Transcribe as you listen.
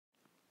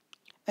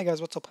Hey guys,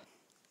 what's up?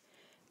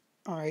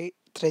 Alright,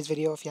 today's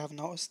video, if you haven't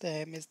noticed,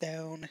 is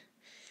down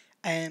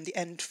the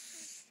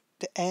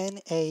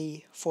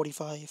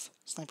NA-45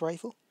 sniper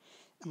rifle.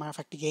 As a matter of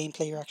fact, the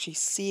gameplay you're actually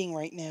seeing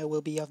right now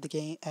will be of the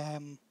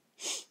gameplay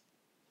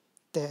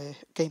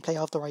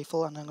of the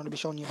rifle, and I'm going to be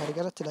showing you how to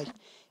get it today.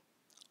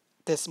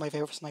 This is my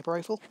favorite sniper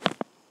rifle.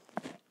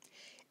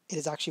 It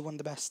is actually one of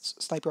the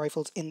best sniper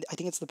rifles I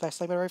think it's the best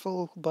sniper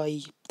rifle by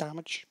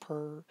damage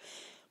per.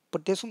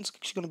 But this one's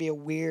actually going to be a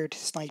weird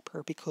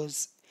sniper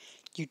because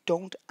you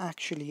don't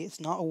actually, it's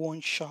not a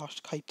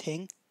one-shot type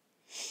thing.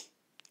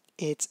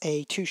 It's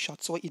a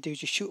two-shot. So what you do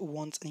is you shoot it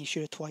once and you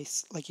shoot it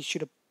twice. Like you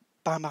shoot it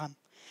bam bam.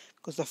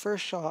 Because the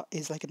first shot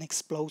is like an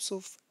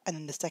explosive, and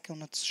then the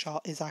second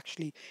shot is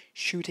actually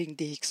shooting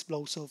the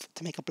explosive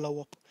to make it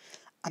blow up.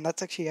 And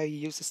that's actually how you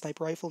use the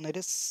sniper rifle. Now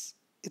it's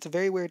a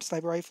very weird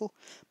sniper rifle,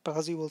 but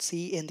as you will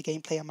see in the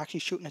gameplay, I'm actually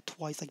shooting it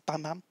twice, like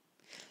bam bam.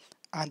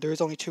 And there is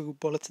only 2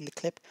 bullets in the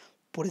clip,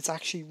 but it's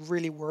actually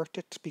really worth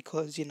it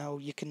because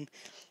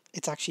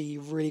it's actually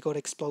really good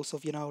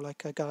explosive.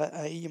 Like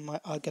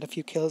I'll get a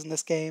few kills in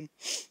this game,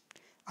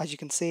 as you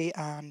can see,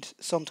 and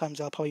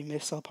sometimes I'll probably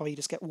miss. I'll probably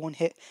just get one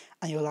hit,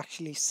 and you'll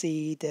actually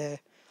see the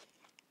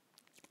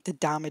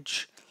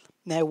damage.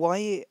 Now,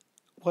 why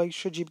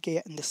should you be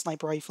getting the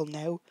sniper rifle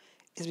now?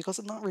 Is because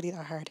it's not really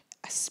that hard,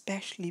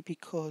 especially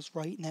because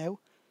right now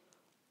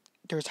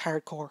there's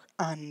hardcore,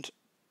 and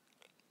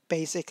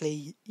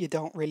basically you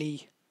don't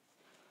really,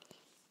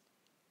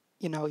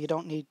 you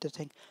don't need the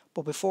thing.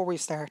 But before I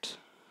start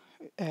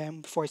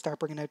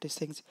bringing out these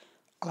things,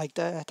 I like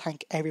to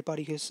thank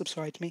everybody who's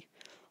subscribed to me.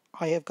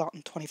 I have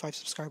gotten 25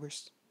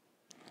 subscribers.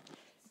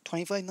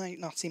 25 might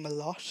not seem a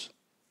lot,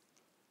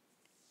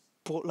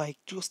 but like,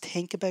 just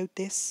think about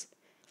this.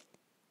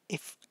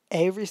 If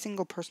every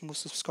single person who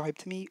subscribed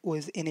to me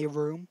was in a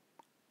room,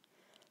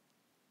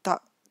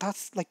 that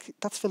that's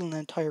filling an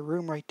entire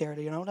room right there.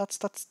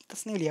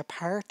 That's nearly a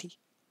party.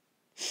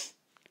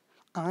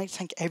 And I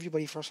thank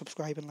everybody for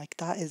subscribing. Like,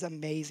 that is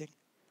amazing.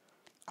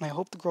 And I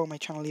hope to grow my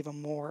channel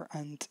even more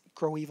and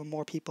grow even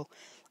more people.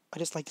 I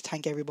just like to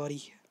thank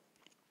everybody.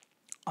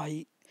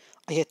 I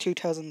hit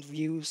 2,000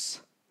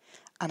 views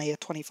and I had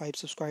 25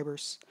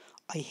 subscribers.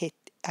 I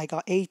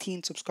got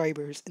 18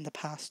 subscribers in the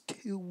past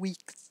 2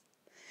 weeks,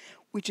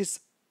 which is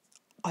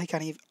I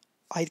can't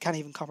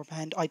even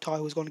comprehend. I thought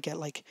I was going to get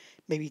like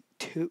maybe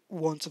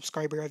one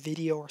subscriber a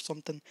video or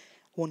something,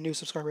 one new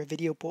subscriber a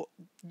video, but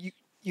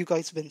you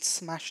guys have been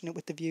smashing it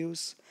with the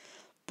views.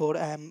 But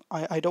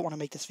I don't want to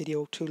make this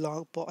video too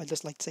long, but I'd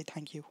just like to say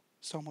thank you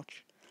so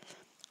much.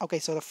 Okay,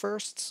 so the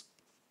first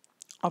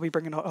I'll be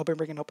bringing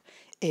up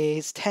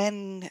is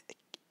 10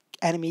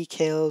 enemy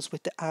kills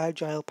with the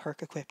Agile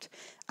perk equipped.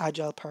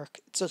 Agile perk,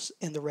 it's just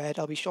in the red.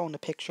 I'll be showing a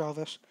picture of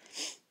it.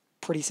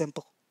 Pretty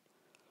simple.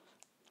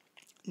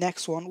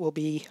 Next one will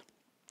be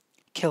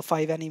kill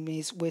 5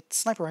 enemies with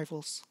sniper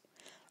rifles.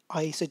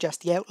 I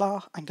suggest the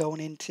Outlaw and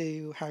going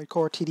into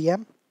hardcore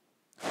TDM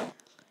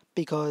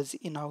because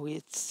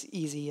it's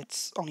easy.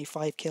 It's only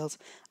 5 kills,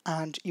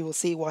 and you will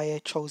see why I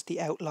chose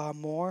the Outlaw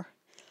more.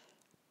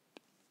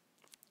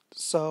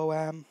 So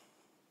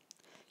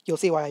you'll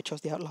see why I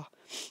chose the Outlaw.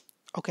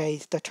 Okay,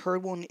 the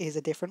third one is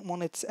a different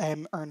one. It's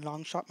earn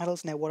long shot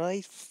medals. Now, what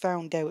I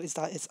found out is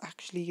that it's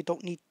actually, you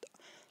don't need.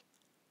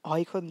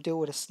 I couldn't do it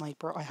with a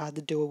sniper. I had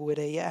to do it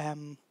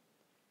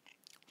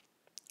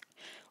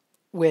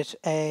with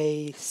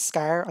a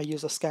SCAR. I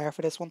use a SCAR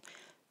for this one.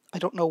 I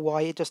don't know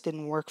why it just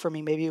didn't work for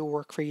me. Maybe it will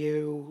work for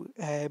you,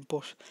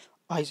 but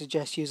I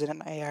suggest using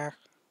an AR.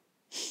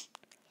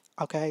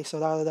 Okay, so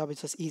that was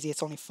just easy.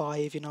 It's only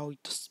 5. You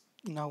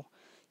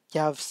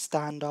have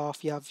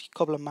standoff. You have a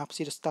couple of maps.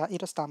 You just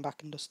stand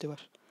back and just do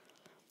it.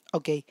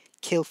 Okay,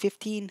 kill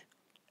 15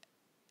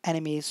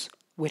 enemies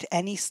with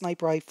any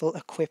sniper rifle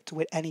equipped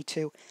with any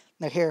 2.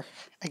 Now here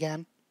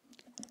again,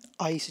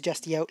 I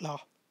suggest the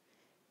Outlaw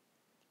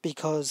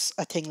because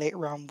a thing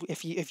later on,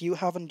 if you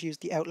haven't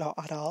used the Outlaw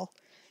at all,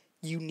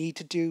 you need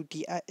to do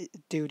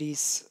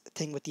these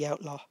thing with the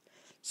Outlaw.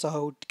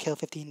 So kill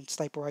 15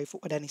 sniper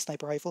rifle with any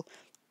sniper rifle.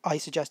 I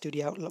suggest do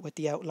the Outlaw with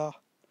the Outlaw.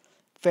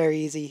 Very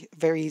easy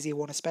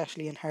one,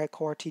 especially in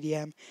hardcore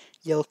TDM.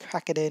 You'll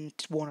crack it in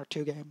 1 or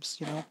 2 games,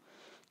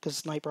 because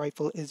sniper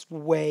rifle is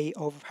way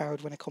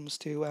overpowered when it comes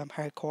to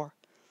hardcore.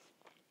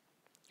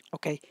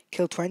 Okay,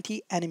 kill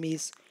 20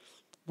 enemies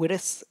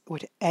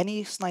with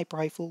any sniper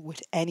rifle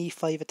with any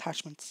 5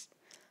 attachments.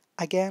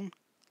 Again,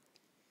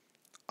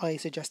 I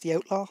suggest the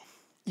Outlaw.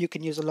 You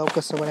can use a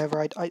Locust or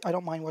whatever. I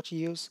don't mind what you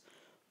use,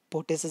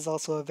 but this is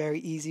also a very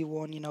easy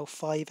one.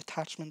 5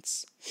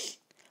 attachments.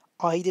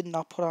 I did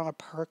not put on a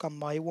perk on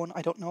my one.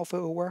 I don't know if it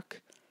will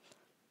work,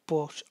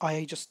 but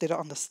I just did it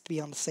to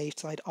be on the safe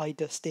side. I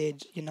just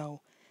did,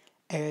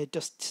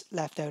 just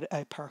left out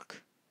a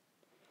perk.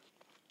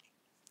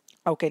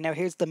 Okay, now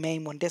here's the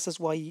main one. This is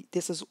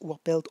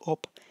what built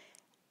up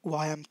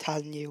why I'm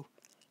telling you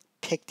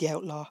pick the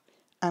Outlaw,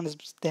 and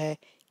it's the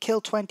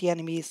kill 20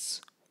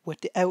 enemies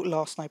with the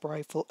Outlaw sniper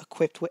rifle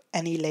equipped with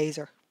any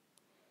laser.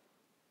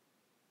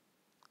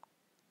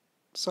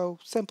 So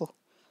simple.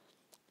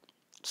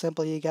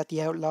 Simple. You get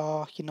the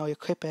outlaw. You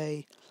equip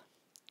a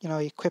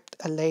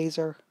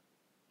laser,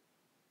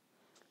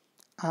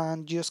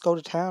 and you just go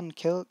to town and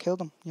kill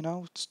them.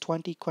 It's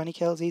 20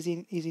 kills,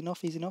 easy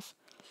enough, easy enough.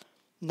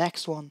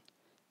 Next one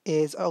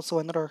is also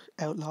another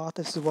outlaw.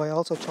 This is why I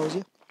also chose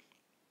you.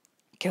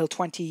 Kill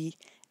 20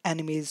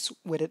 enemies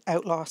with an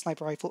outlaw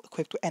sniper rifle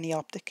equipped with any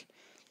optic.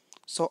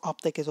 So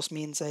optic, it just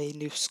means a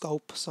new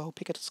scope. So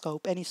pick a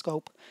scope, any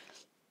scope,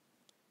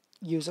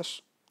 use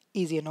it.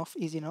 Easy enough,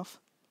 easy enough.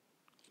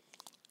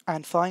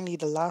 And finally,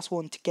 the last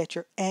one, to get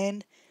your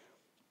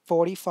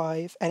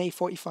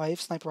NA-45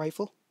 sniper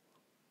rifle.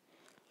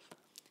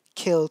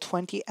 Kill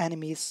 20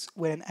 enemies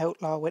with an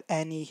outlaw with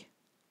any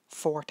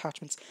 4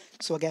 attachments.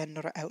 So again,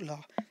 another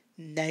outlaw.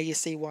 Now you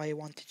see why I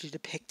wanted you to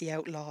pick the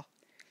outlaw.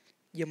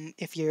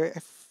 If you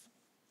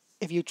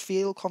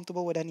feel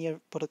comfortable with any of,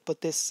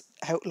 but this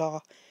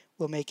outlaw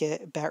will make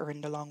it better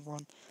in the long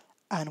run.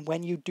 And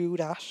when you do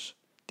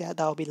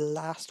that'll be the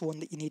last one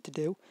that you need to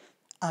do.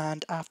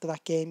 And after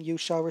that game, you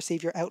shall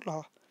receive your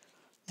outlaw.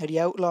 Now the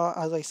outlaw,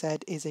 as I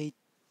said,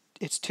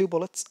 it's 2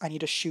 bullets, and you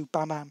just shoot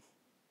bam bam.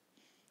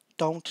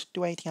 Don't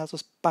do anything else,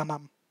 just bam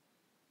bam.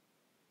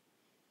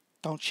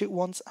 Don't shoot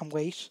once and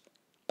wait.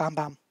 Bam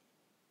bam.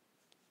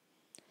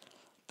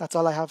 That's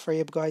all I have for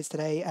you guys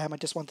today. I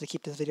just wanted to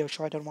keep this video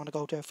short. I don't want to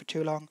go there for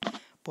too long.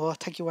 But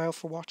thank you all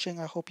for watching.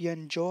 I hope you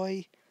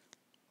enjoy.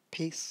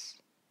 Peace.